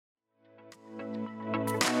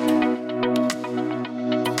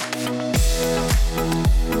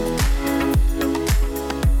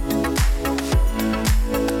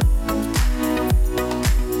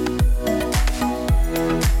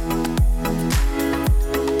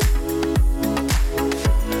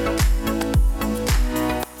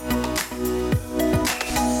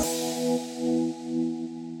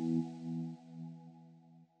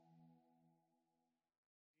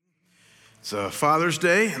It's Father's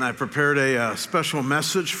Day, and I prepared a special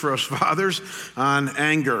message for us fathers on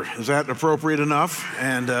anger. Is that appropriate enough?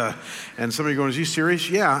 And some of you are going, is he serious?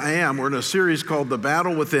 Yeah, I am. We're in a series called The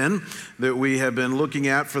Battle Within that we have been looking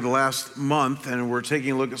at for the last month, and we're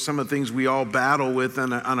taking a look at some of the things we all battle with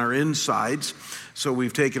on our insides. So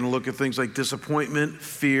we've taken a look at things like disappointment,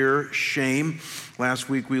 fear, shame. Last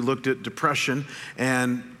week we looked at depression,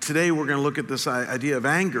 and today we're going to look at this idea of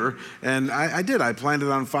anger. And I planned it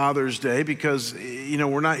on Father's Day because,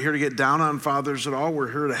 we're not here to get down on fathers at all.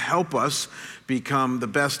 We're here to help us become the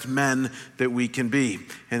best men that we can be.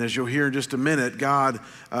 And as you'll hear in just a minute, God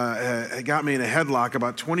got me in a headlock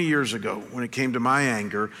about 20 years ago when it came to my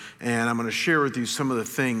anger. And I'm going to share with you some of the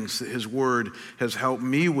things that His Word has helped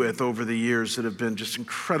me with over the years that have been just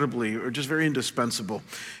incredibly, or just very indispensable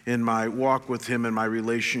in my walk with Him and my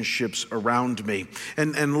relationships around me.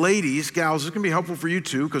 And ladies, gals, it's going to be helpful for you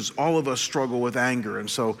too, because all of us struggle with anger. And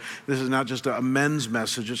so this is not just a men's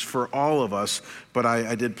message, it's for all of us. But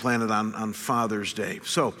I did plan it on Father's Day.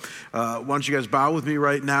 So why don't you guys bow with me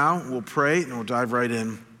right now? We'll pray and we'll dive right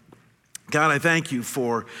in. God, I thank you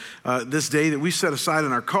for this day that we set aside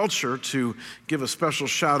in our culture to give a special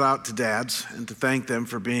shout out to dads and to thank them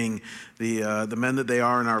for being the men that they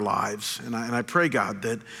are in our lives. And I pray, God,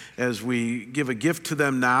 that as we give a gift to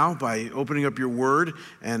them now by opening up your word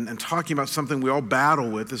and talking about something we all battle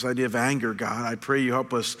with, this idea of anger, God, I pray you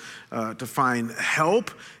help us to find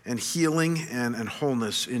help and healing and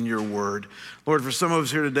wholeness in your word. Lord, for some of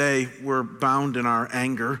us here today, we're bound in our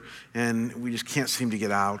anger and we just can't seem to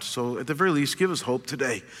get out. So at the very least, give us hope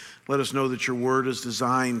today. Let us know that your word is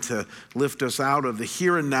designed to lift us out of the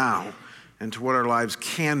here and now and to what our lives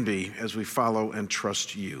can be as we follow and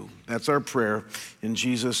trust you. That's our prayer in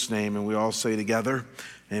Jesus' name, and we all say together,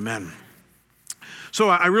 amen. So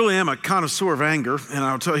I really am a connoisseur of anger, and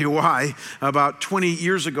I'll tell you why. About 20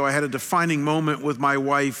 years ago, I had a defining moment with my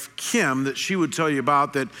wife, Kim, that she would tell you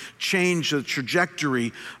about that changed the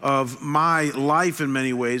trajectory of my life in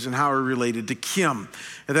many ways and how I related to Kim.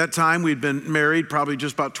 At that time, we'd been married probably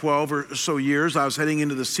just about 12 or so years. I was heading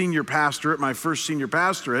into the senior pastorate, my first senior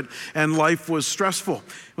pastorate, and life was stressful.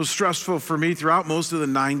 It was stressful for me throughout most of the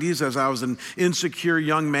 90s as I was an insecure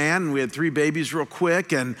young man. And we had 3 babies real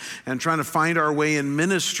quick and trying to find our way in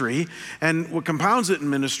ministry. And what compounds it in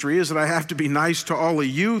ministry is that I have to be nice to all of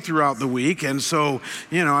you throughout the week. And so,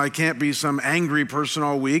 I can't be some angry person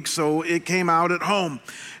all week. So it came out at home.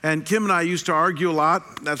 And Kim and I used to argue a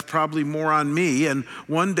lot. That's probably more on me. And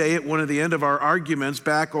one day at one of the end of our arguments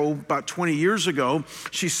back, about 20 years ago,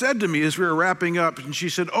 she said to me as we were wrapping up, and she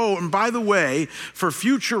said, "Oh, and by the way, for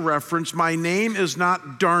future reference, my name is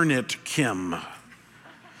not Darn It Kim."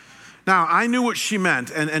 Now, I knew what she meant,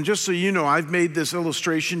 and just so you know, I've made this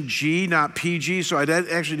illustration G, not PG, so I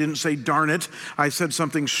actually didn't say darn it. I said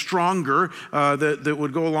something stronger that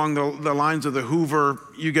would go along the lines of the Hoover,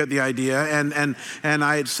 you get the idea, and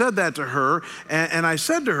I had said that to her, and I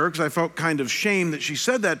said to her, because I felt kind of shame that she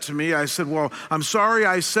said that to me, I said, "Well, I'm sorry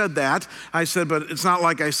I said that." I said, "But it's not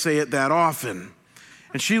like I say it that often."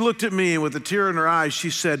 And she looked at me, and with a tear in her eyes, she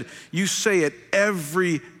said, "You say it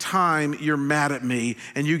every time you're mad at me,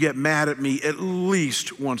 and you get mad at me at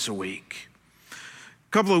least once a week."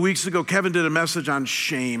 A couple of weeks ago, Kevin did a message on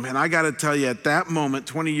shame, and I got to tell you, at that moment,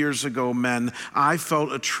 20 years ago, men, I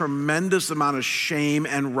felt a tremendous amount of shame,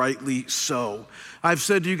 and rightly so. I've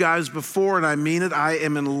said to you guys before, and I mean it, I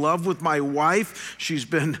am in love with my wife. She's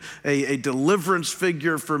been a deliverance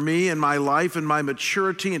figure for me in my life and my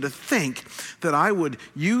maturity, and to think that I would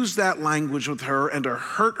use that language with her and to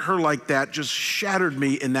hurt her like that just shattered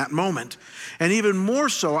me in that moment. And even more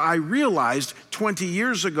so, I realized 20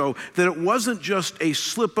 years ago that it wasn't just a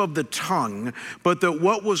slip of the tongue, but that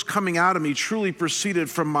what was coming out of me truly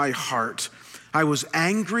proceeded from my heart. I was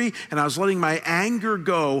angry, and I was letting my anger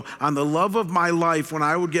go on the love of my life when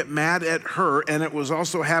I would get mad at her, and it was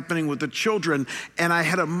also happening with the children. And I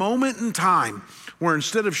had a moment in time where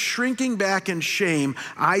instead of shrinking back in shame,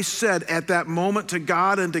 I said at that moment to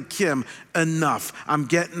God and to Kim, "Enough, I'm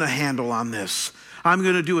getting a handle on this. I'm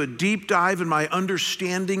going to do a deep dive in my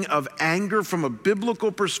understanding of anger from a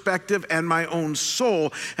biblical perspective and my own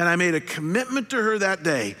soul." And I made a commitment to her that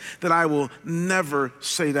day that I will never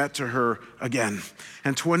say that to her again.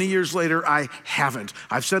 And 20 years later, I haven't.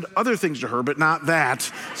 I've said other things to her, but not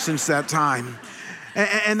that since that time.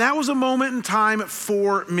 And that was a moment in time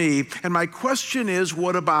for me. And my question is,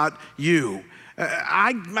 what about you?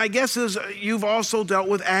 My guess is you've also dealt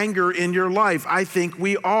with anger in your life. I think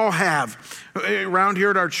we all have. Around here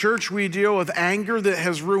at our church, we deal with anger that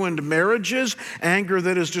has ruined marriages, anger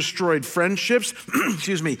that has destroyed friendships,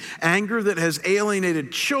 anger that has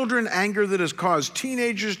alienated children, anger that has caused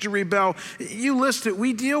teenagers to rebel. You list it,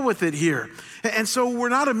 we deal with it here. And so we're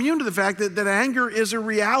not immune to the fact that anger is a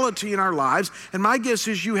reality in our lives. And my guess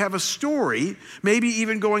is you have a story, maybe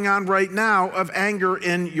even going on right now, of anger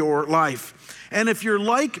in your life. And if you're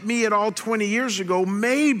like me at all 20 years ago,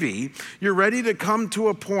 maybe you're ready to come to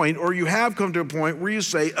a point, or you have come to a point where you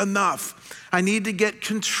say, enough. I need to get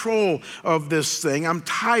control of this thing. I'm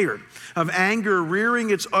tired of anger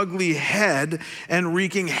rearing its ugly head and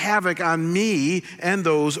wreaking havoc on me and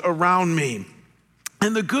those around me.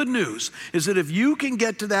 And the good news is that if you can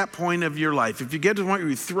get to that point of your life, if you get to the point where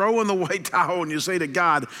you throw in the white towel and you say to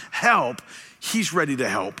God, help, He's ready to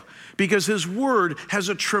help. Because His Word has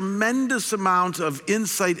a tremendous amount of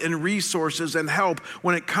insight and resources and help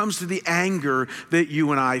when it comes to the anger that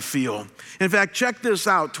you and I feel. In fact, check this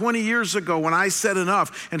out. 20 years ago, when I said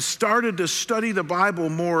enough and started to study the Bible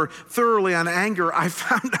more thoroughly on anger, I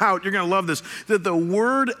found out, you're going to love this, that the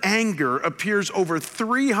word anger appears over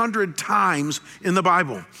 300 times in the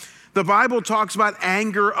Bible. The Bible talks about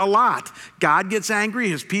anger a lot. God gets angry,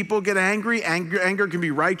 His people get angry. Anger can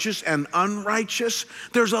be righteous and unrighteous.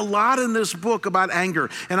 There's a lot in this book about anger,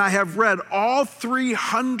 and I have read all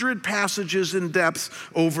 300 passages in depth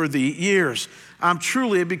over the years. I'm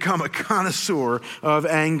truly become a connoisseur of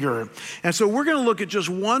anger. And so we're going to look at just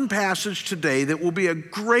one passage today that will be a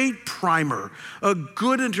great primer, a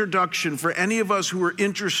good introduction for any of us who are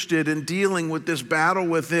interested in dealing with this battle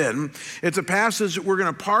within. It's a passage that we're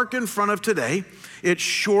going to park in front of today. It's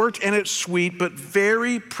short and it's sweet, but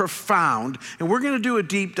very profound. And we're going to do a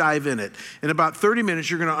deep dive in it. In about 30 minutes,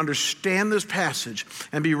 you're going to understand this passage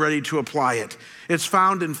and be ready to apply it. It's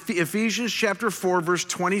found in Ephesians chapter 4, verse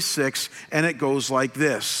 26, and it goes like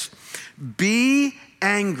this. Be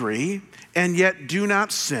angry and yet do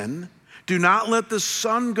not sin. Do not let the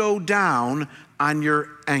sun go down on your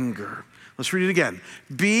anger. Let's read it again.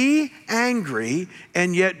 Be angry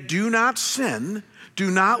and yet do not sin. Do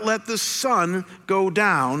not let the sun go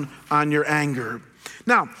down on your anger.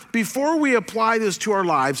 Now, before we apply this to our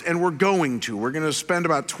lives, and we're going to spend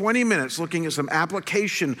about 20 minutes looking at some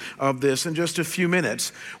application of this in just a few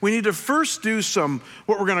minutes. We need to first do some,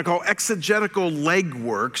 what we're going to call exegetical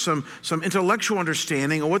legwork, some intellectual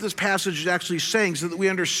understanding of what this passage is actually saying so that we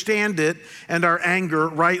understand it and our anger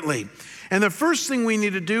rightly. And the first thing we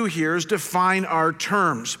need to do here is define our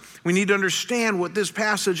terms. We need to understand what this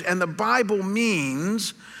passage and the Bible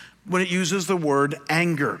means when it uses the word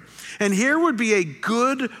anger. And here would be a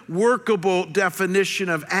good, workable definition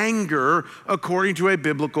of anger according to a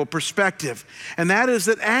biblical perspective. And that is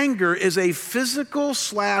that anger is a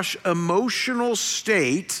physical/emotional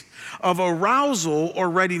state of arousal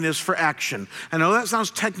or readiness for action. I know that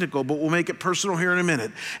sounds technical, but we'll make it personal here in a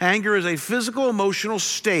minute. Anger is a physical, emotional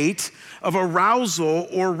state of arousal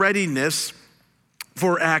or readiness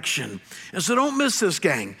for action. And so don't miss this,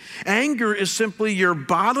 gang. Anger is simply your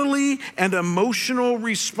bodily and emotional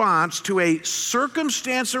response to a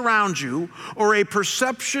circumstance around you or a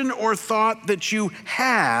perception or thought that you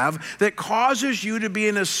have that causes you to be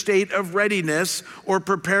in a state of readiness or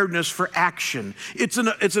preparedness for action. It's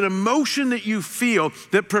an emotion that you feel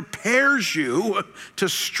that prepares you to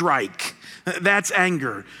strike. That's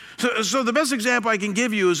anger. So the best example I can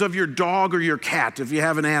give you is of your dog or your cat, if you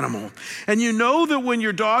have an animal. And you know that when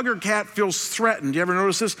your dog or cat feels threatened, you ever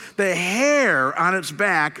notice this? The hair on its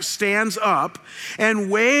back stands up,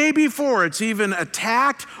 and way before it's even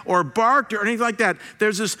attacked or barked or anything like that,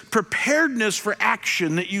 there's this preparedness for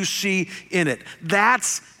action that you see in it.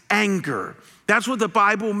 That's anger. That's what the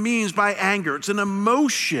Bible means by anger. It's an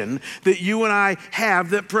emotion that you and I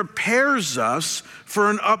have that prepares us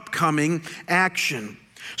for an upcoming action.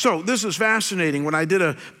 So this is fascinating. When I did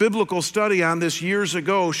a biblical study on this years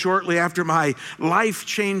ago, shortly after my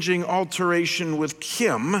life-changing alteration with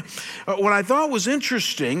Kim, what I thought was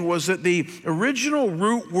interesting was that the original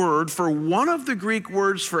root word for one of the Greek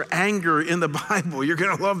words for anger in the Bible, you're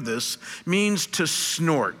going to love this, means to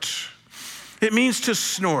snort. It means to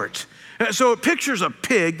snort. So it pictures a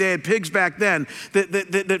pig, they had pigs back then,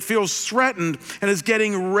 that feels threatened and is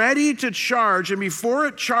getting ready to charge, and before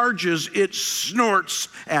it charges, it snorts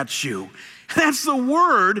at you. That's the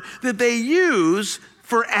word that they use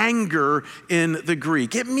for anger in the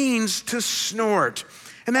Greek. It means to snort.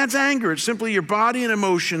 And that's anger. It's simply your body and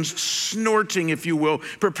emotions snorting, if you will,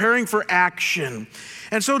 preparing for action.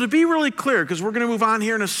 And so to be really clear, because we're going to move on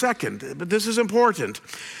here in a second, but this is important,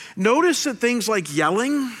 notice that things like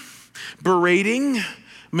yelling, Berating,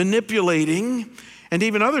 manipulating, and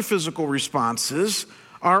even other physical responses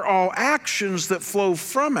are all actions that flow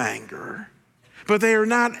from anger, but they are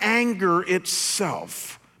not anger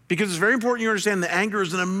itself. Because it's very important you understand that anger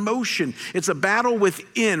is an emotion. It's a battle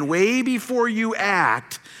within, way before you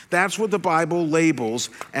act. That's what the Bible labels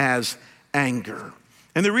as anger.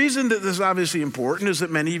 And the reason that this is obviously important is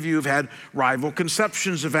that many of you have had rival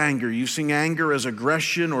conceptions of anger. You've seen anger as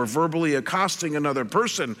aggression or verbally accosting another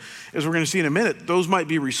person. As we're going to see in a minute, those might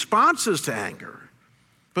be responses to anger.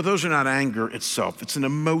 But those are not anger itself. It's an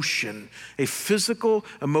emotion, a physical,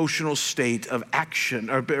 emotional state of action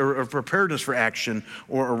or preparedness for action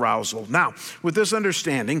or arousal. Now, with this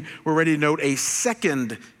understanding, we're ready to note a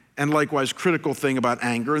second and likewise critical thing about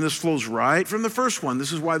anger, and this flows right from the first one.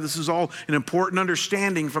 This is why this is all an important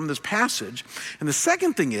understanding from this passage. And the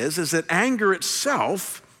second thing is that anger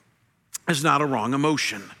itself is not a wrong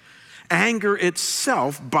emotion. Anger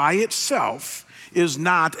itself, by itself, is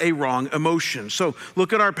not a wrong emotion. So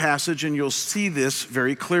look at our passage and you'll see this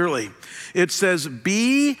very clearly. It says,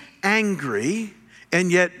 be angry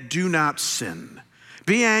and yet do not sin.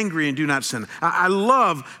 Be angry and do not sin. I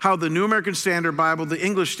love how the New American Standard Bible, the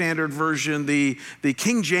English Standard Version, the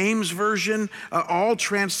King James Version, all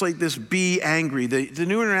translate this be angry. The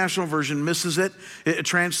New International Version misses it. It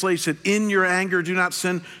translates it, in your anger, do not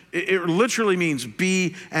sin. It literally means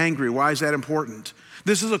be angry. Why is that important?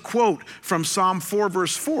 This is a quote from Psalm 4,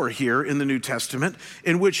 verse 4 here in the New Testament,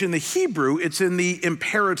 in which in the Hebrew, it's in the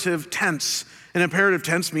imperative tense. An imperative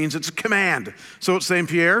tense means it's a command. So it's saying,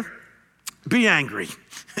 Pierre, be angry.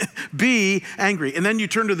 Be angry. And then you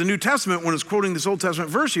turn to the New Testament when it's quoting this Old Testament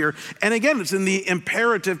verse here, and again, it's in the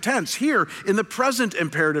imperative tense. Here, in the present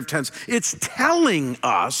imperative tense, it's telling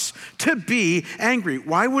us to be angry.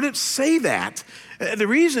 Why would it say that? The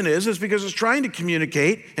reason is because it's trying to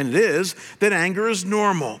communicate, and it is, that anger is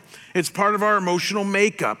normal. It's part of our emotional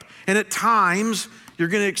makeup. And at times, you're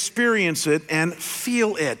going to experience it and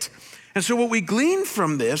feel it. And so what we glean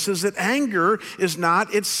from this is that anger is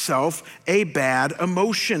not itself a bad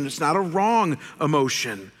emotion. It's not a wrong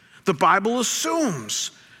emotion. The Bible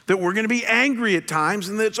assumes that we're going to be angry at times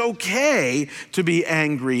and that it's okay to be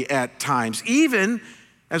angry at times. Even,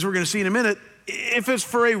 as we're going to see in a minute, if it's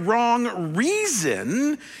for a wrong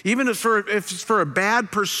reason, even if it's for a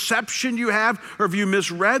bad perception you have, or if you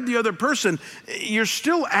misread the other person, you're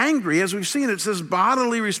still angry. As we've seen, it says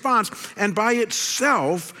bodily response, and by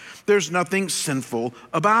itself, there's nothing sinful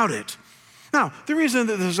about it. Now, the reason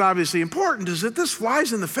that this is obviously important is that this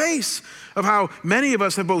flies in the face of how many of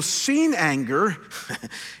us have both seen anger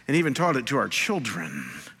and even taught it to our children.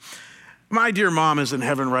 My dear mom is in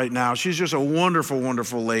heaven right now. She's just a wonderful,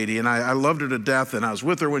 wonderful lady, and I loved her to death, and I was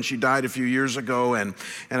with her when she died a few years ago, and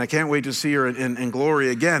I can't wait to see her in glory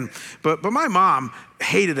again. But my mom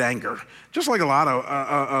hated anger, just like a lot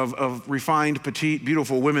of refined, petite,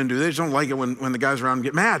 beautiful women do. They just don't like it when the guys around them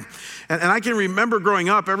get mad. And I can remember growing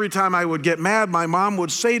up, every time I would get mad, my mom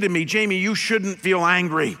would say to me, Jamie, you shouldn't feel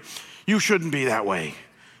angry. You shouldn't be that way.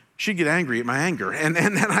 She'd get angry at my anger. And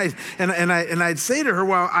I'd say to her,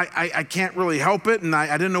 well, I can't really help it, and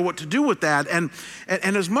I didn't know what to do with that. And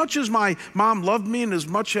as much as my mom loved me and as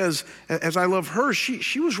much as I love her,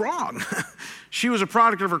 she was wrong. She was a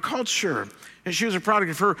product of her culture, and she was a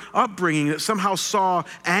product of her upbringing that somehow saw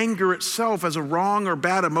anger itself as a wrong or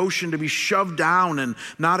bad emotion to be shoved down and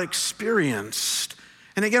not experienced.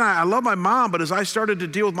 And again, I love my mom, but as I started to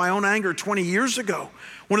deal with my own anger 20 years ago,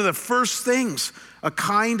 one of the first things a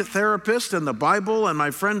kind therapist and the Bible and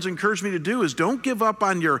my friends encouraged me to do is don't give up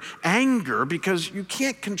on your anger, because you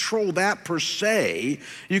can't control that per se.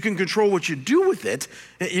 You can control what you do with it.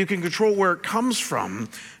 You can control where it comes from.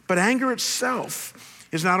 But anger itself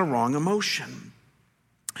is not a wrong emotion.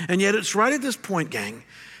 And yet it's right at this point, gang,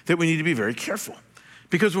 that we need to be very careful.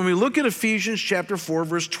 Because when we look at Ephesians chapter 4,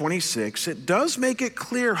 verse 26, it does make it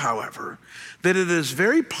clear, however, that it is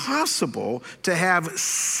very possible to have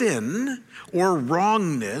sin or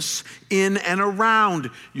wrongness in and around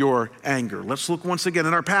your anger. Let's look once again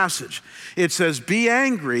at our passage. It says, be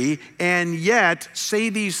angry, and yet say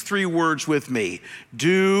these three words with me: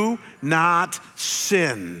 do not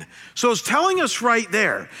sin. So it's telling us right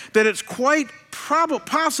there that it's quite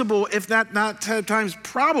possible, if not at times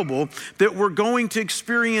probable, that we're going to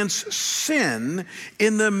experience sin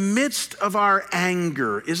in the midst of our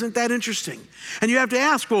anger. Isn't that interesting? And you have to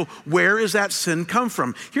ask, well, where does that sin come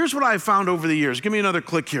from? Here's what I've found over the years. Give me another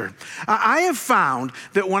click here. I have found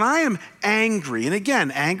that when I am angry, and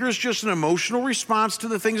again, anger is just an emotional response to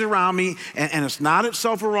the things around me, and it's not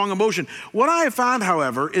itself a wrong emotion. What I have found,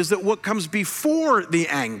 however, is that what comes before the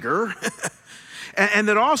anger And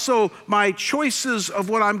that also my choices of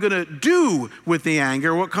what I'm going to do with the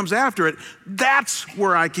anger, what comes after it, that's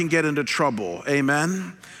where I can get into trouble.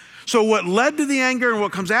 Amen? So what led to the anger and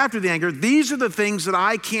what comes after the anger, these are the things that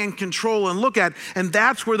I can control and look at, and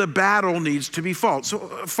that's where the battle needs to be fought. So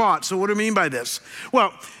what do I mean by this?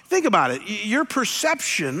 Well, think about it. Your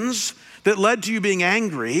perceptions that led to you being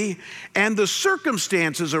angry and the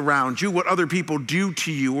circumstances around you, what other people do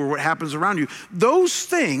to you or what happens around you, those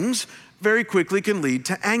things very quickly can lead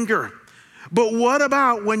to anger. But what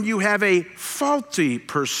about when you have a faulty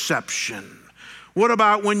perception? What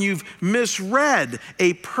about when you've misread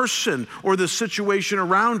a person or the situation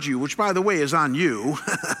around you, which, by the way, is on you?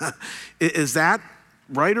 Is that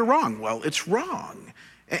right or wrong? Well, it's wrong.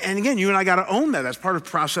 And again, you and I got to own that. That's part of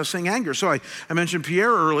processing anger. So I mentioned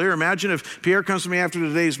Pierre earlier. Imagine if Pierre comes to me after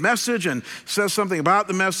today's message and says something about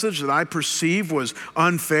the message that I perceive was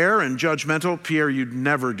unfair and judgmental. Pierre, you'd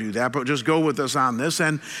never do that, but just go with us on this.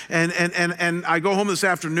 And I go home this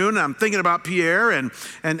afternoon and I'm thinking about Pierre and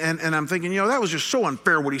I'm thinking, that was just so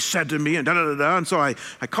unfair what he said to me and da-da-da-da. And so I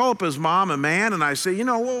call up his mom, Amanda, and I say,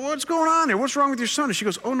 what's going on here? What's wrong with your son? And she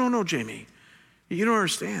goes, oh, no, Jamie, you don't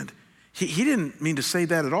understand. He didn't mean to say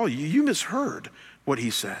that at all. You misheard what he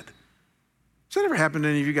said. Has that ever happened to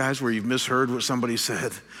any of you guys where you've misheard what somebody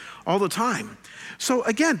said? All the time. So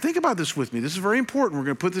again, think about this with me. This is very important. We're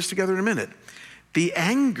going to put this together in a minute. The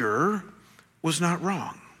anger was not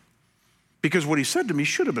wrong because what he said to me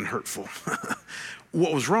should have been hurtful.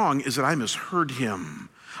 What was wrong is that I misheard him.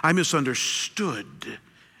 I misunderstood.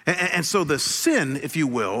 And so the sin, if you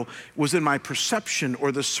will, was in my perception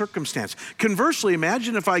or the circumstance. Conversely,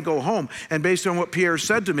 imagine if I go home and based on what Pierre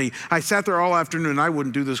said to me, I sat there all afternoon. I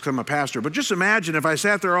wouldn't do this because I'm a pastor, but just imagine if I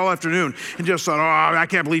sat there all afternoon and just thought, I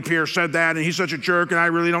can't believe Pierre said that and he's such a jerk and I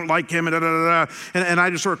really don't like him and I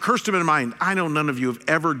just sort of cursed him in mind. I know none of you have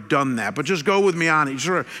ever done that, but just go with me on it. You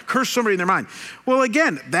sort of curse somebody in their mind. Well,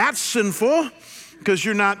 again, that's sinful, because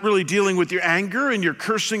you're not really dealing with your anger and you're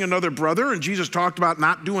cursing another brother. And Jesus talked about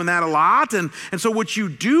not doing that a lot. And so what you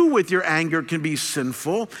do with your anger can be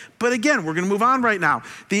sinful. But again, we're going to move on right now.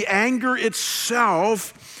 The anger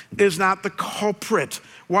itself is not the culprit.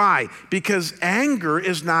 Why? Because anger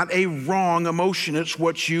is not a wrong emotion. It's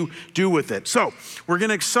what you do with it. So we're going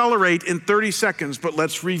to accelerate in 30 seconds, but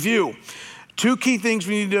let's review. Two key things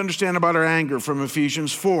we need to understand about our anger from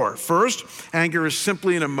Ephesians 4. First, anger is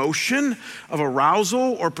simply an emotion of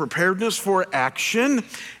arousal or preparedness for action.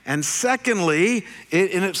 And secondly,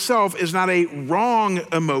 it in itself is not a wrong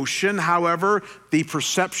emotion. However, the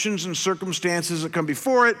perceptions and circumstances that come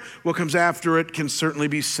before it, what comes after it, can certainly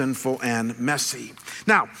be sinful and messy.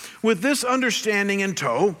 Now, with this understanding in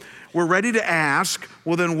tow, we're ready to ask,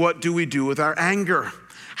 well, then what do we do with our anger?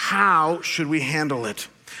 How should we handle it?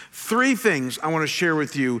 Three things I want to share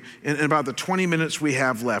with you in about the 20 minutes we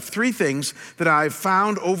have left. Three things that I've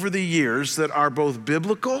found over the years that are both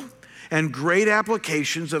biblical and great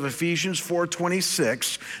applications of Ephesians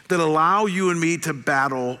 4:26 that allow you and me to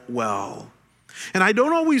battle well. And I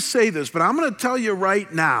don't always say this, but I'm going to tell you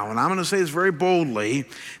right now, and I'm going to say this very boldly,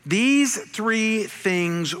 these three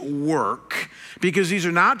things work because these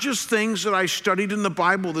are not just things that I studied in the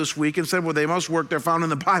Bible this week and said, well, they must work, they're found in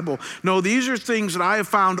the Bible. No, these are things that I have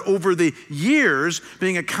found over the years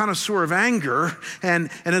being a connoisseur of anger, and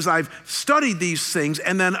as I've studied these things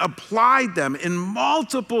and then applied them in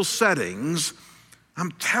multiple settings,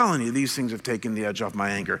 I'm telling you, these things have taken the edge off my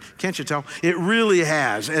anger. Can't you tell? It really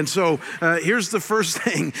has. And so here's the first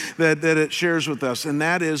thing that it shares with us, and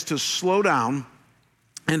that is to slow down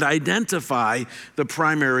and identify the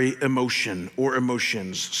primary emotion or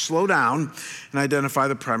emotions. Slow down and identify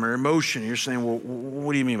the primary emotion. You're saying, well,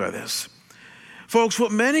 what do you mean by this? Folks,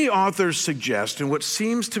 what many authors suggest and what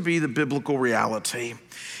seems to be the biblical reality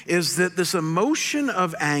is that this emotion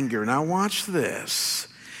of anger, now watch this,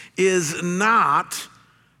 is not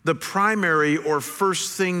the primary or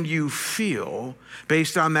first thing you feel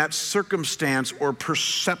based on that circumstance or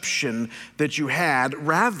perception that you had.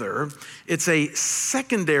 Rather, it's a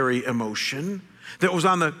secondary emotion that was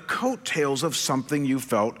on the coattails of something you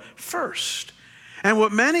felt first. And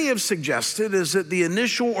what many have suggested is that the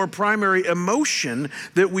initial or primary emotion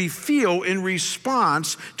that we feel in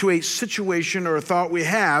response to a situation or a thought we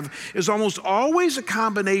have is almost always a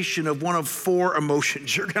combination of one of four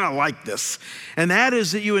emotions. You're going to like this. And that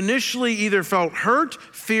is that you initially either felt hurt,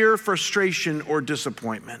 fear, frustration, or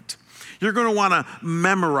disappointment. You're going to want to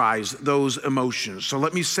memorize those emotions. So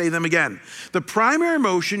let me say them again. The primary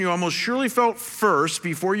emotion you almost surely felt first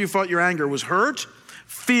before you felt your anger was hurt,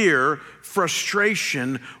 fear,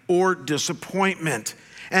 frustration, or disappointment.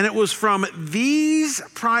 And it was from these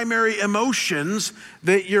primary emotions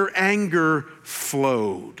that your anger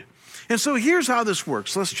flowed. And so here's how this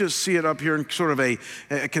works. Let's just see it up here in sort of a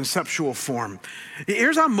conceptual form.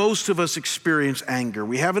 Here's how most of us experience anger.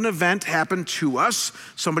 We have an event happen to us.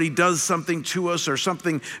 Somebody does something to us, or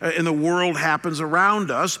something in the world happens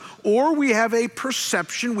around us. Or we have a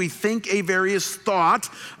perception. We think a various thought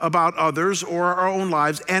about others or our own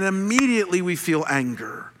lives, and immediately we feel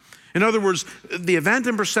anger. In other words, the event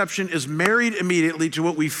and perception is married immediately to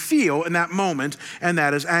what we feel in that moment, and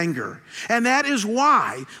that is anger. And that is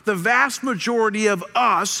why the vast majority of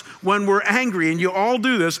us, when we're angry, and you all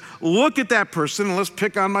do this, look at that person, and let's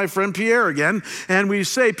pick on my friend Pierre again, and we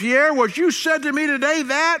say, Pierre, what you said to me today,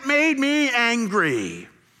 that made me angry.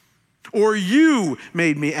 Or you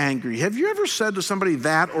made me angry. Have you ever said to somebody,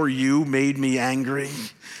 that or you made me angry?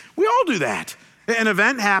 We all do that. An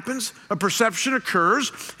event happens, a perception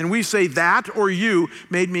occurs, and we say that or you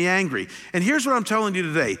made me angry. And here's what I'm telling you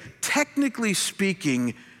today. Technically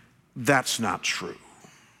speaking, that's not true.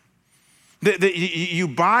 That you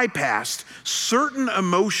bypassed certain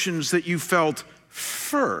emotions that you felt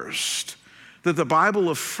first, that the Bible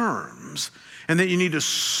affirms, and that you need to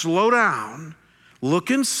slow down, look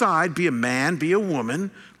inside, be a man, be a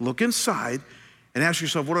woman, look inside, and ask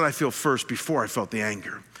yourself, what did I feel first before I felt the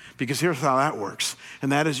anger? Because here's how that works,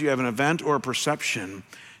 and that is you have an event or a perception.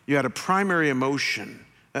 You had a primary emotion,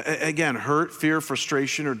 again, hurt, fear,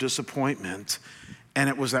 frustration, or disappointment, and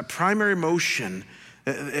it was that primary emotion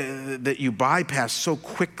that you bypassed so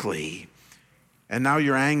quickly, and now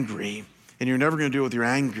you're angry, and you're never going to deal with your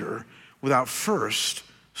anger without first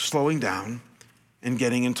slowing down and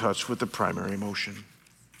getting in touch with the primary emotion.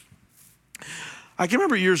 I can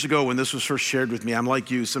remember years ago when this was first shared with me. I'm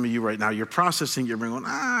like you, some of you right now, you're processing, you're going,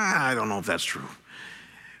 I don't know if that's true.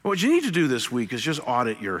 What you need to do this week is just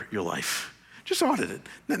audit your life. Just audit it.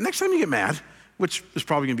 Next time you get mad, which is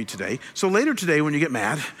probably going to be today, so later today when you get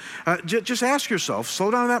mad, just ask yourself,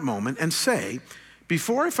 slow down in that moment and say,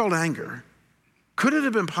 before I felt anger, could it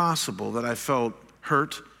have been possible that I felt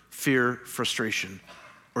hurt, fear, frustration,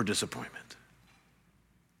 or disappointment?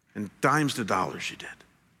 And dimes to dollars you did.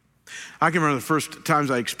 I can remember the first times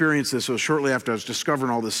I experienced this. It was shortly after I was discovering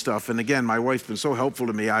all this stuff. And again, my wife's been so helpful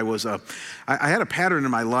to me. I had a pattern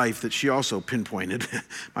in my life that she also pinpointed.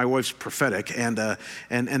 My wife's prophetic. And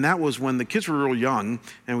that was when the kids were real young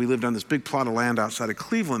and we lived on this big plot of land outside of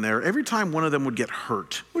Cleveland there. Every time one of them would get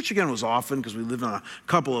hurt, which again was often because we lived on a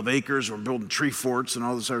couple of acres, we're building tree forts and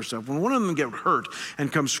all this other stuff. When one of them get hurt and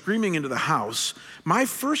come screaming into the house, my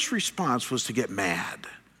first response was to get mad.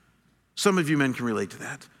 Some of you men can relate to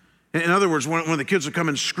that. In other words, when the kids would come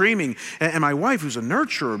in screaming, and my wife, who's a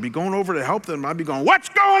nurturer, would be going over to help them, I'd be going, what's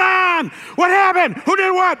going on? What happened? Who did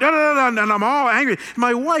what? Da, da, da, da. And I'm all angry.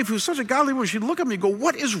 My wife, who's such a godly woman, she'd look at me and go,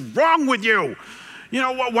 what is wrong with you? You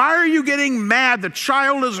know, why are you getting mad? The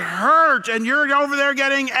child is hurt and you're over there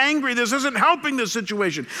getting angry. This isn't helping the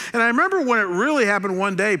situation. And I remember when it really happened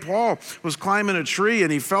one day, Paul was climbing a tree and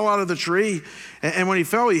he fell out of the tree. And when he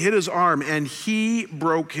fell, he hit his arm and he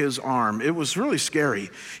broke his arm. It was really scary.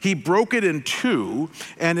 He broke it in two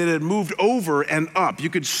and it had moved over and up. You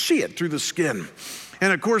could see it through the skin.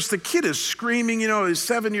 And of course, the kid is screaming, you know, he's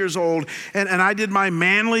 7 years old. And I did my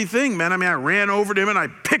manly thing, man. I mean, I ran over to him and I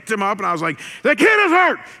picked him up and I was like, the kid is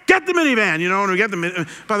hurt. Get the minivan, you know. And we got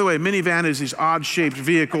by the way, minivan is these odd shaped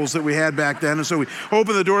vehicles that we had back then. And so we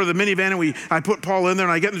opened the door of the minivan and I put Paul in there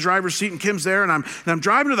and I get in the driver's seat and Kim's there. And I'm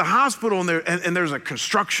driving to the hospital and there's a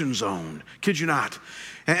construction zone. Kid you not.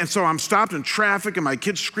 And so I'm stopped in traffic and my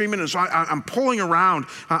kid's screaming. And so I'm pulling around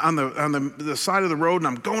on the side of the road and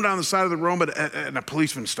I'm going down the side of the road, and a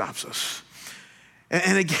policeman stops us.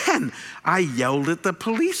 And again, I yelled at the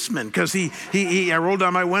policeman because I rolled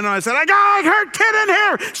down my window and I said, I got a hurt kid in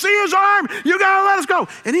here. See his arm. You got to let us go.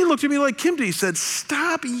 And he looked at me like Kim did. He said,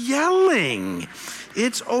 stop yelling.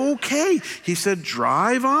 It's okay. He said,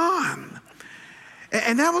 drive on.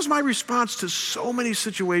 And that was my response to so many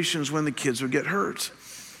situations when the kids would get hurt.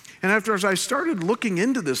 And as I started looking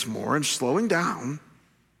into this more and slowing down,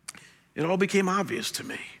 it all became obvious to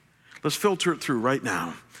me. Let's filter it through right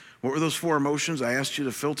now. What were those four emotions I asked you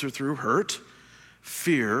to filter through? Hurt,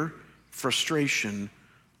 fear, frustration,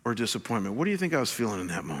 or disappointment. What do you think I was feeling in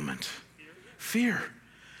that moment? Fear.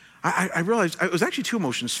 I realized it was actually two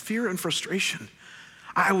emotions, fear and frustration.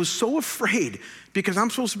 I was so afraid because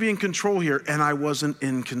I'm supposed to be in control here and I wasn't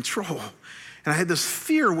in control. And I had this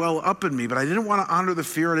fear well up in me, but I didn't want to honor the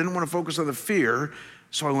fear. I didn't want to focus on the fear,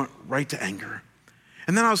 so I went right to anger.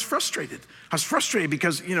 And then I was frustrated. I was frustrated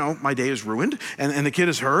because, my day is ruined and the kid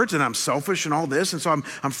is hurt and I'm selfish and all this. And so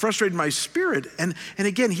I'm frustrated in my spirit. And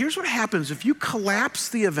again, here's what happens. If you collapse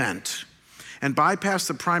the event and bypass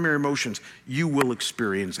the primary emotions, you will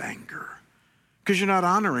experience anger because you're not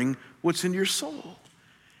honoring what's in your soul.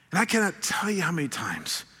 And I cannot tell you how many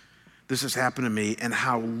times this has happened to me and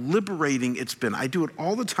how liberating it's been. I do it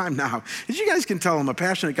all the time now. As you guys can tell, I'm a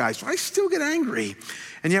passionate guy, so I still get angry.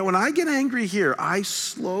 And yet when I get angry here, I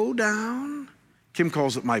slow down. Kim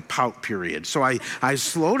calls it my pout period. So I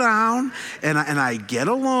slow down and I get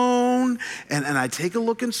alone and I take a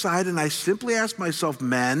look inside and I simply ask myself,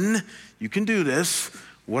 men, you can do this.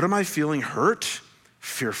 What am I feeling hurt,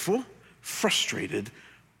 fearful, frustrated,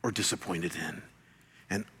 or disappointed in?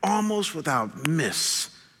 And almost without miss,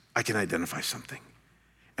 I can identify something.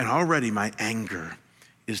 And already my anger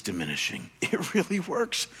is diminishing. It really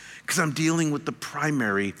works because I'm dealing with the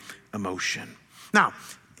primary emotion. Now,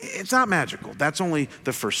 it's not magical. That's only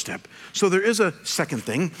the first step. So there is a second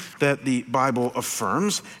thing that the Bible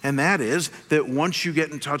affirms, and that is that once you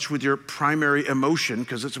get in touch with your primary emotion,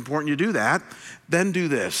 because it's important you do that, then do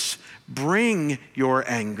this. Bring your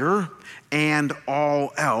anger and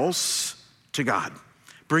all else to God.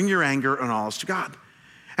 Bring your anger and all else to God.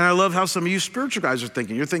 And I love how some of you spiritual guys are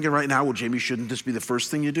thinking. You're thinking right now, well, Jamie, shouldn't this be the first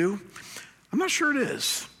thing you do? I'm not sure it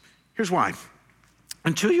is. Here's why.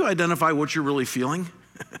 Until you identify what you're really feeling,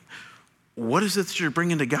 what is it that you're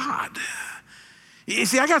bringing to God? You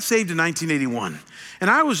see, I got saved in 1981, and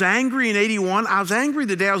I was angry in 81. I was angry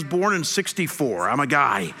the day I was born in 64. I'm a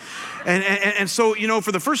guy. And so,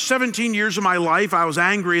 for the first 17 years of my life, I was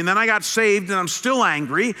angry, and then I got saved, and I'm still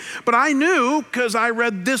angry. But I knew, because I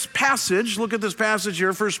read this passage, look at this passage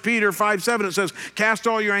here, 1 Peter 5:7, it says, cast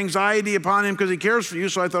all your anxiety upon him because he cares for you.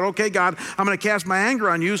 So I thought, okay, God, I'm going to cast my anger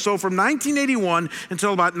on you. So from 1981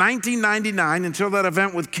 until about 1999, until that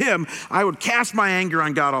event with Kim, I would cast my anger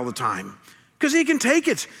on God all the time because he can take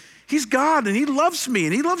it. He's God, and he loves me,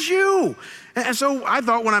 and he loves you. And so I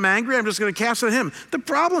thought when I'm angry, I'm just going to cast it on him. The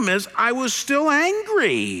problem is I was still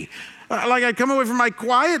angry. Like I'd come away from my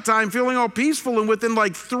quiet time feeling all peaceful, and within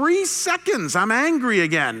like 3 seconds, I'm angry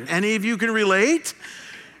again. Any of you can relate?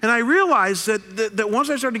 And I realized that once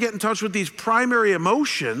I started to get in touch with these primary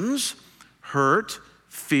emotions, hurt,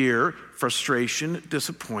 fear, frustration,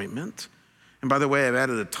 disappointment, and by the way, I've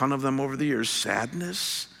added a ton of them over the years,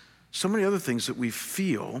 sadness, so many other things that we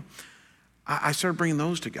feel, I started bringing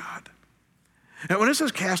those to God. And when it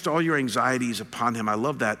says cast all your anxieties upon him, I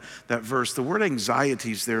love that verse. The word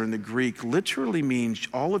anxieties there in the Greek literally means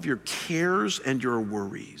all of your cares and your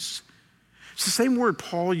worries. It's the same word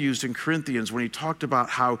Paul used in Corinthians when he talked about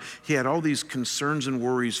how he had all these concerns and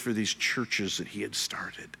worries for these churches that he had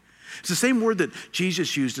started. It's the same word that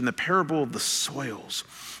Jesus used in the parable of the soils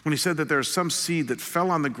when he said that there's some seed that fell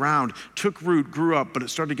on the ground, took root, grew up, but it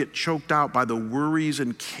started to get choked out by the worries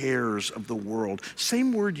and cares of the world.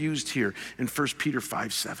 Same word used here in 1 Peter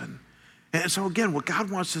 5:7. And so again, what God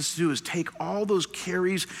wants us to do is take all those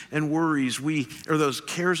cares and worries those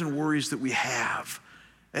cares and worries that we have,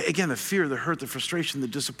 again, the fear, the hurt, the frustration, the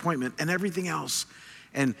disappointment, and everything else,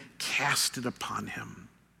 and cast it upon him.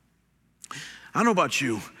 I don't know about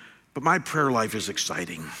you, but my prayer life is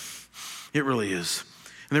exciting. It really is.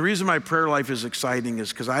 And the reason my prayer life is exciting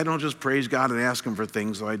is because I don't just praise God and ask him for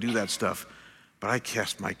things, though I do that stuff, but I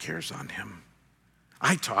cast my cares on him.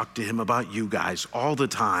 I talk to him about you guys all the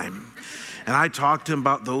time. And I talk to him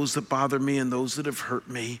about those that bother me and those that have hurt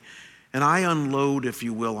me. And I unload, if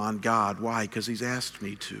you will, on God. Why? Because he's asked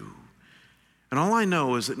me to. And all I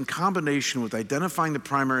know is that in combination with identifying the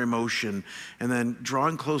primary emotion and then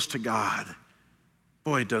drawing close to God,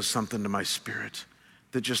 boy, it does something to my spirit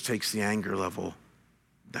that just takes the anger level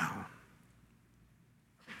down.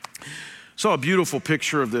 Saw a beautiful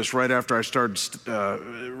picture of this right after I started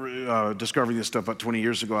discovering this stuff about 20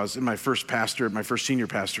 years ago. I was in my first senior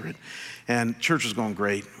pastorate, and church was going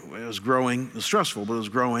great. It was growing. It was stressful, but it was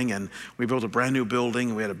growing, and we built a brand new building,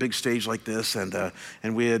 and we had a big stage like this,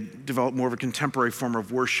 and we had developed more of a contemporary form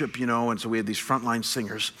of worship, and so we had these frontline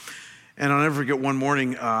singers. And I'll never forget one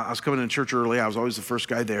morning, I was coming in church early. I was always the first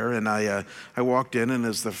guy there. And I walked in, and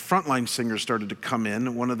as the frontline singers started to come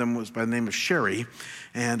in, one of them was by the name of Sherry.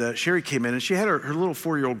 And Sherry came in, and she had her little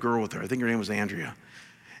 4-year-old girl with her. I think her name was Andrea.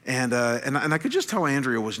 And I could just tell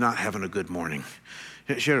Andrea was not having a good morning.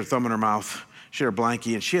 She had her thumb in her mouth. She had her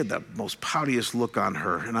blankie, and she had the most poutiest look on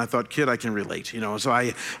her. And I thought, kid, I can relate, So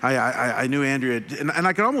I knew Andrea, and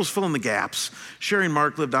I could almost fill in the gaps. Sherry and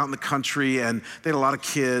Mark lived out in the country, and they had a lot of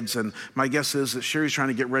kids. And my guess is that Sherry's trying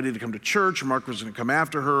to get ready to come to church, and Mark was going to come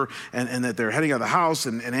after her, and that they're heading out of the house,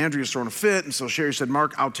 and Andrea's throwing a fit. And so Sherry said,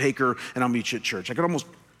 Mark, I'll take her, and I'll meet you at church. I could almost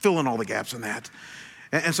fill in all the gaps in that.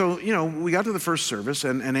 And so, we got to the first service,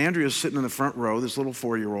 and Andrea's sitting in the front row, this little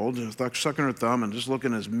 4-year-old, sucking her thumb and just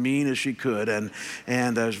looking as mean as she could, and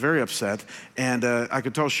I was very upset. And I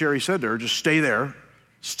could tell Sherry said to her, just stay there,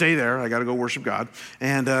 I got to go worship God.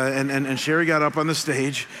 And Sherry got up on the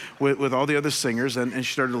stage with all the other singers, and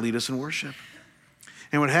she started to lead us in worship.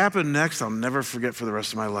 And what happened next, I'll never forget for the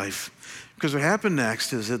rest of my life. Because what happened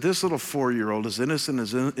next is that this little 4-year-old, as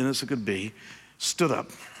innocent could be, stood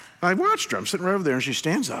up. I watched her. I'm sitting right over there, and she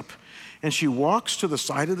stands up, and she walks to the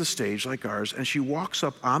side of the stage like ours, and she walks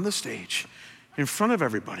up on the stage in front of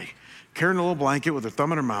everybody, carrying a little blanket with her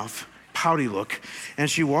thumb in her mouth, pouty look,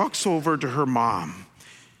 and she walks over to her mom,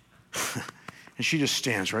 and she just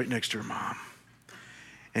stands right next to her mom.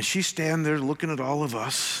 And she's standing there looking at all of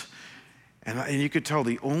us, and you could tell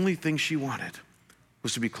the only thing she wanted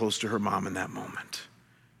was to be close to her mom in that moment.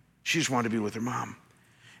 She just wanted to be with her mom.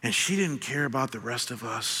 And she didn't care about the rest of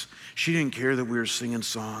us. She didn't care that we were singing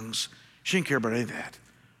songs. She didn't care about any of that.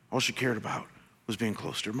 All she cared about was being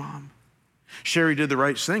close to her mom. Sherry did the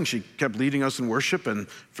right thing. She kept leading us in worship, and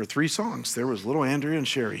for 3 songs, there was little Andrea and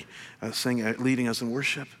Sherry leading us in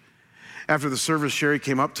worship. After the service, Sherry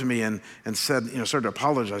came up to me and said, started to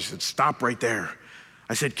apologize. I said, stop right there.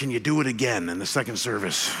 I said, can you do it again in the second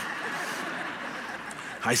service?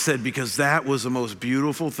 I said, because that was the most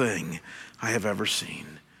beautiful thing I have ever seen.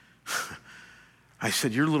 I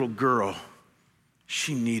said, your little girl,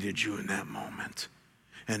 she needed you in that moment,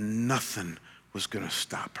 and nothing was going to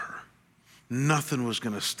stop her. Nothing was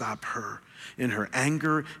going to stop her in her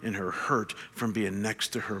anger, in her hurt from being next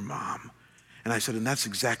to her mom. And I said, and that's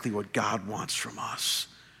exactly what God wants from us.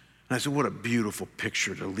 And I said, what a beautiful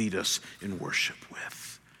picture to lead us in worship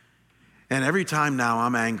with. And every time now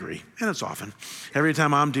I'm angry, and it's often, every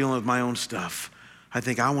time I'm dealing with my own stuff, I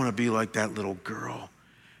think I want to be like that little girl.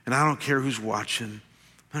 And I don't care who's watching.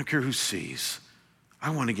 I don't care who sees. I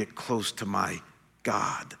want to get close to my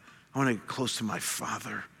God. I want to get close to my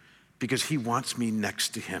Father because he wants me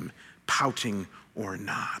next to him, pouting or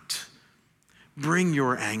not. Bring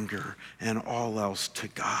your anger and all else to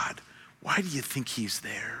God. Why do you think he's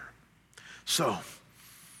there? So,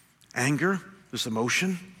 anger, this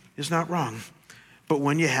emotion, is not wrong. But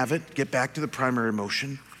when you have it, get back to the primary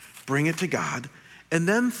emotion, bring it to God. And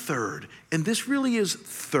then third, and this really is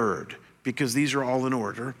third because these are all in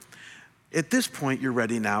order. At this point, you're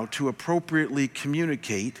ready now to appropriately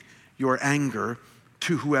communicate your anger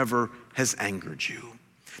to whoever has angered you.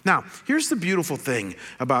 Now, here's the beautiful thing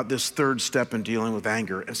about this third step in dealing with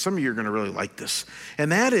anger, and some of you are going to really like this,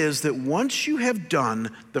 and that is that once you have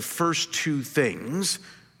done the first 2 things,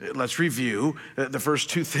 let's review. The first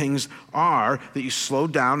 2 things are that you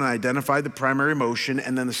slowed down and identified the primary emotion,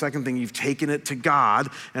 and then the second thing, you've taken it to God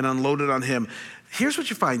and unloaded on him. Here's what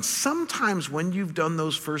you find. Sometimes when you've done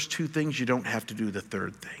those first 2 things, you don't have to do the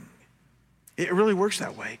third thing. It really works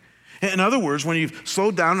that way. In other words, when you've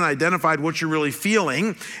slowed down and identified what you're really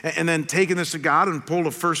feeling, and then taken this to God and pulled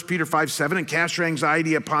a 1 Peter 5:7 and cast your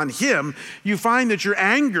anxiety upon him, you find that your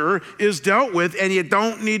anger is dealt with and you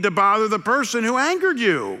don't need to bother the person who angered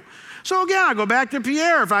you. So again, I go back to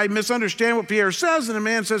Pierre. If I misunderstand what Pierre says and a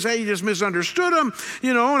man says, hey, you just misunderstood him,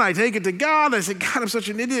 and I take it to God, I say, God, I'm such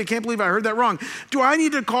an idiot. I can't believe I heard that wrong. Do I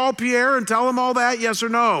need to call Pierre and tell him all that? Yes or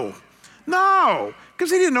no? No.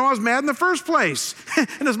 Because he didn't know I was mad in the first place.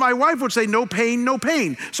 And as my wife would say, no pain, no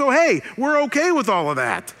pain. So hey, we're okay with all of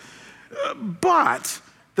that. But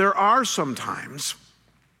there are some times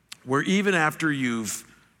where even after you've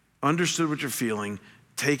understood what you're feeling,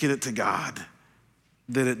 taken it to God,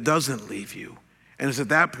 that it doesn't leave you. And it's at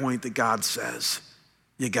that point that God says,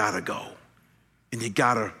 you gotta go. And you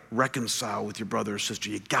gotta reconcile with your brother or sister.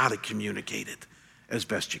 You gotta communicate it as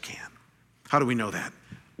best you can. How do we know that?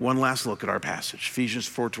 One last look at our passage, Ephesians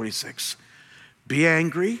 4:26. Be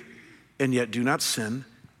angry and yet do not sin.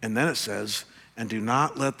 And then it says, and do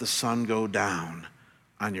not let the sun go down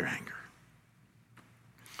on your anger.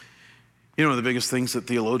 One of the biggest things that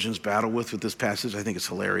theologians battle with this passage, I think it's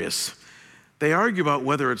hilarious. They argue about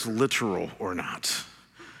whether it's literal or not.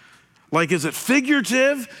 Like, is it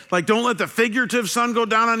figurative? Like, don't let the figurative sun go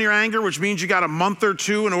down on your anger, which means you got a month or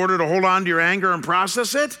 2 in order to hold on to your anger and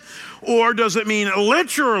process it? Or does it mean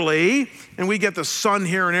literally, and we get the sun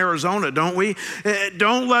here in Arizona, don't we?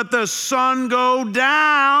 Don't let the sun go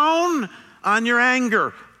down on your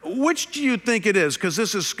anger. which do you think it is? Because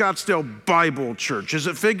this is Scottsdale Bible Church. Is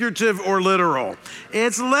it figurative or literal?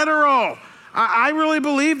 It's literal. I really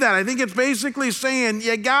believe that. I think it's basically saying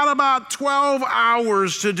you got about 12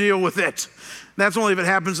 hours to deal with it. That's only if it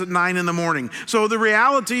happens at 9 in the morning. So the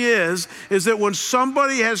reality is that when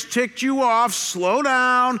somebody has ticked you off, slow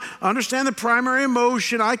down, understand the primary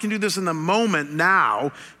emotion. I can do this in the moment now.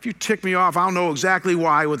 If you tick me off, I'll know exactly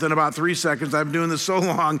why within about 3 seconds. I've been doing this so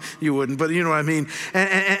long, you wouldn't, but you know what I mean.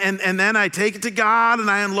 And then I take it to God and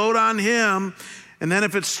I unload on Him. And then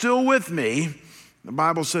if it's still with me, the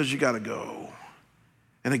Bible says you got to go.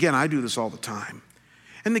 And again, I do this all the time.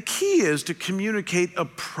 And the key is to communicate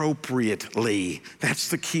appropriately. That's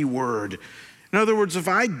the key word. In other words, if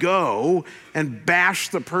I go and bash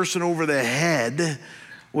the person over the head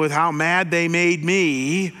with how mad they made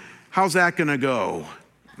me, how's that gonna go?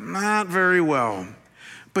 Not very well.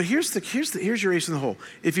 But here's your ace in the hole.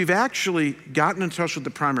 If you've actually gotten in touch with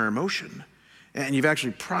the primary emotion and you've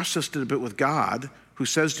actually processed it a bit with God, who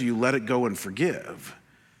says to you, let it go and forgive,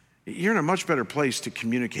 you're in a much better place to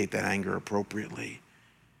communicate that anger appropriately.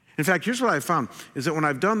 In fact, here's what I found, is that when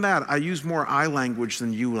I've done that, I use more I language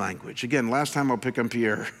than you language. Again, last time I'll pick on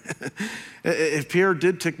Pierre. If Pierre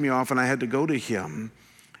did tick me off and I had to go to him,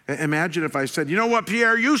 imagine if I said, you know what,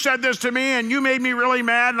 Pierre, you said this to me and you made me really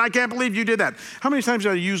mad and I can't believe you did that. How many times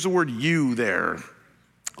did I use the word you there?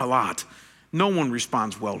 A lot. No one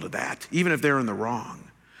responds well to that, even if they're in the wrong.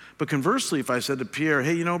 But conversely, if I said to Pierre,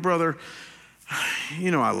 hey, you know, brother,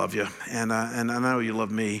 you know I love you and I know you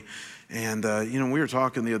love me. And, you know, we were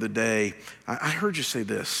talking the other day, I heard you say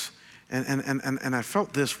this, and I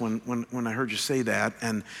felt this when I heard you say that,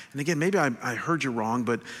 and again, maybe I heard you wrong,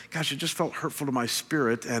 but gosh, it just felt hurtful to my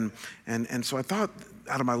spirit, and so I thought,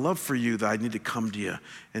 out of my love for you, that I need to come to you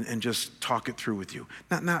and just talk it through with you.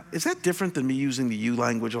 Now, is that different than me using the you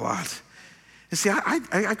language a lot? And see,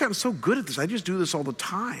 I've gotten so good at this, I just do this all the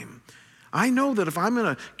time. I know that if I'm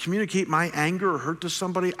gonna communicate my anger or hurt to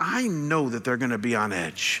somebody, I know that they're gonna be on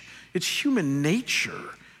edge. It's human nature.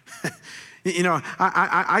 You know,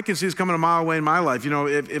 I can see this coming a mile away in my life. You know,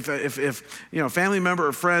 if you know, a family member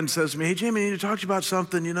or friend says to me, hey, Jamie, I need to talk to you about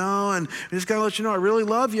something, you know, and I just gotta let you know I really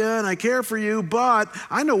love you and I care for you, but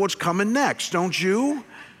I know what's coming next, don't you?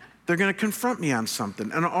 They're gonna confront me on something,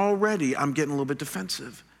 and already I'm getting a little bit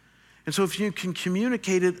defensive. And so if you can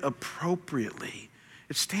communicate it appropriately,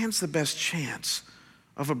 it stands the best chance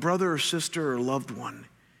of a brother or sister or loved one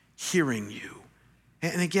hearing you.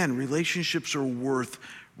 And again, relationships are worth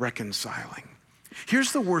reconciling.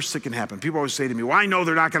 Here's the worst that can happen. People always say to me, well, I know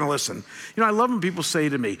they're not going to listen. You know, I love when people say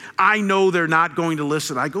to me, I know they're not going to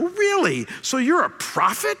listen. I go, really? So you're a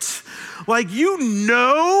prophet? Like, you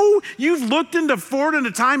know, you've looked into forward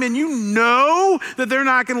into time and you know that they're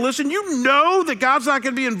not going to listen. You know that God's not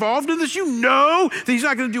going to be involved in this. You know that He's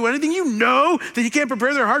not going to do anything. You know that He can't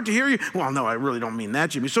prepare their heart to hear you. Well, no, I really don't mean that,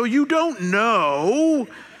 Jimmy. So you don't know.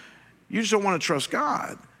 You just don't want to trust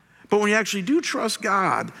God. But when you actually do trust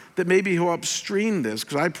God, that maybe He'll upstream this,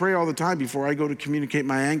 because I pray all the time before I go to communicate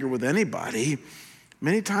my anger with anybody,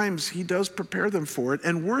 many times He does prepare them for it,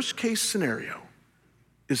 and worst case scenario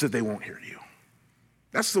is that they won't hear you.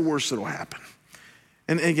 That's the worst that'll happen.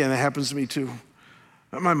 And again, it happens to me too.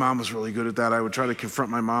 My mom was really good at that. I would try to confront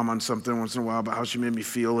my mom on something once in a while about how she made me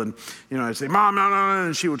feel, and you know, I'd say, Mom, no,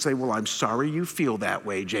 and she would say, well, I'm sorry you feel that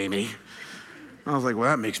way, Jamie. I was like, well,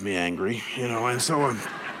 that makes me angry, you know, and so on.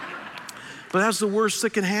 But that's the worst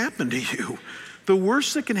that can happen to you. The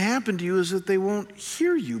worst that can happen to you is that they won't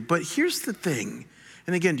hear you. But here's the thing.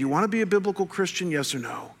 And again, do you want to be a biblical Christian? Yes or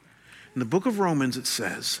no? In the book of Romans, it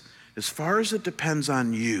says, as far as it depends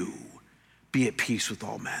on you, be at peace with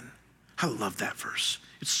all men. I love that verse.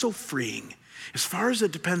 It's so freeing. As far as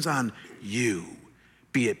it depends on you,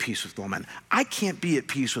 be at peace with all men. I can't be at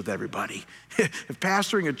peace with everybody. If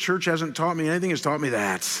pastoring a church hasn't taught me anything, it's taught me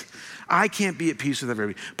that. I can't be at peace with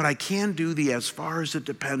everybody, but I can do the as far as it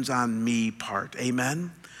depends on me part.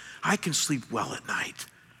 Amen? I can sleep well at night.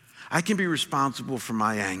 I can be responsible for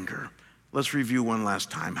my anger. Let's review one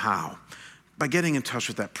last time. How? By getting in touch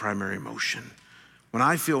with that primary emotion. When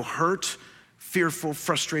I feel hurt, fearful,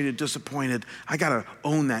 frustrated, disappointed, I gotta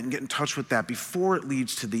own that and get in touch with that before it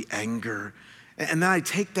leads to the anger. And then I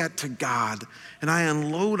take that to God and I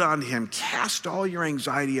unload on Him. Cast all your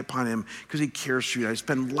anxiety upon Him because He cares for you. I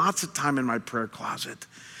spend lots of time in my prayer closet.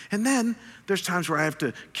 And then there's times where I have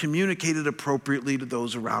to communicate it appropriately to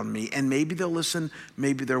those around me. And maybe they'll listen,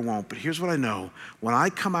 maybe they won't. But here's what I know. When I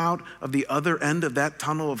come out of the other end of that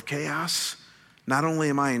tunnel of chaos, not only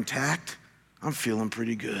am I intact, I'm feeling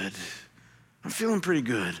pretty good. I'm feeling pretty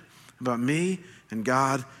good about me and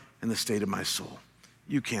God and the state of my soul.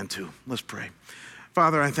 You can too. Let's pray.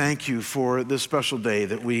 Father, I thank you for this special day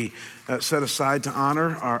that we set aside to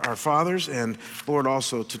honor our fathers and, Lord,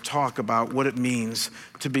 also to talk about what it means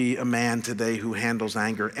to be a man today who handles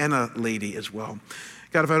anger, and a lady as well.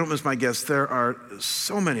 God, if I don't miss my guess, there are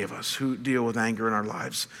so many of us who deal with anger in our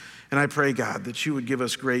lives. And I pray, God, that you would give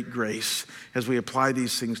us great grace as we apply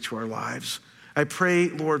these things to our lives. I pray,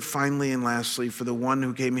 Lord, finally and lastly, for the one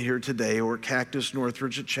who came here today or at Cactus,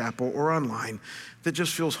 Northridge, at Chapel, or online that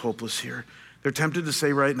just feels hopeless here. They're tempted to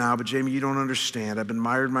say right now, but Jamie, you don't understand. I've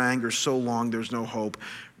admired my anger so long, there's no hope.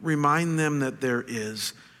 Remind them that there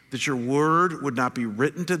is, that your word would not be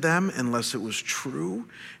written to them unless it was true,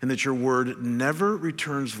 and that your word never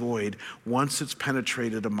returns void once it's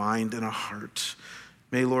penetrated a mind and a heart.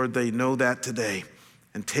 May, Lord, they know that today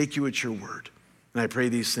and take you at your word. And I pray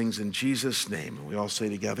these things in Jesus' name. And we all say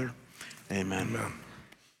together, amen. Amen.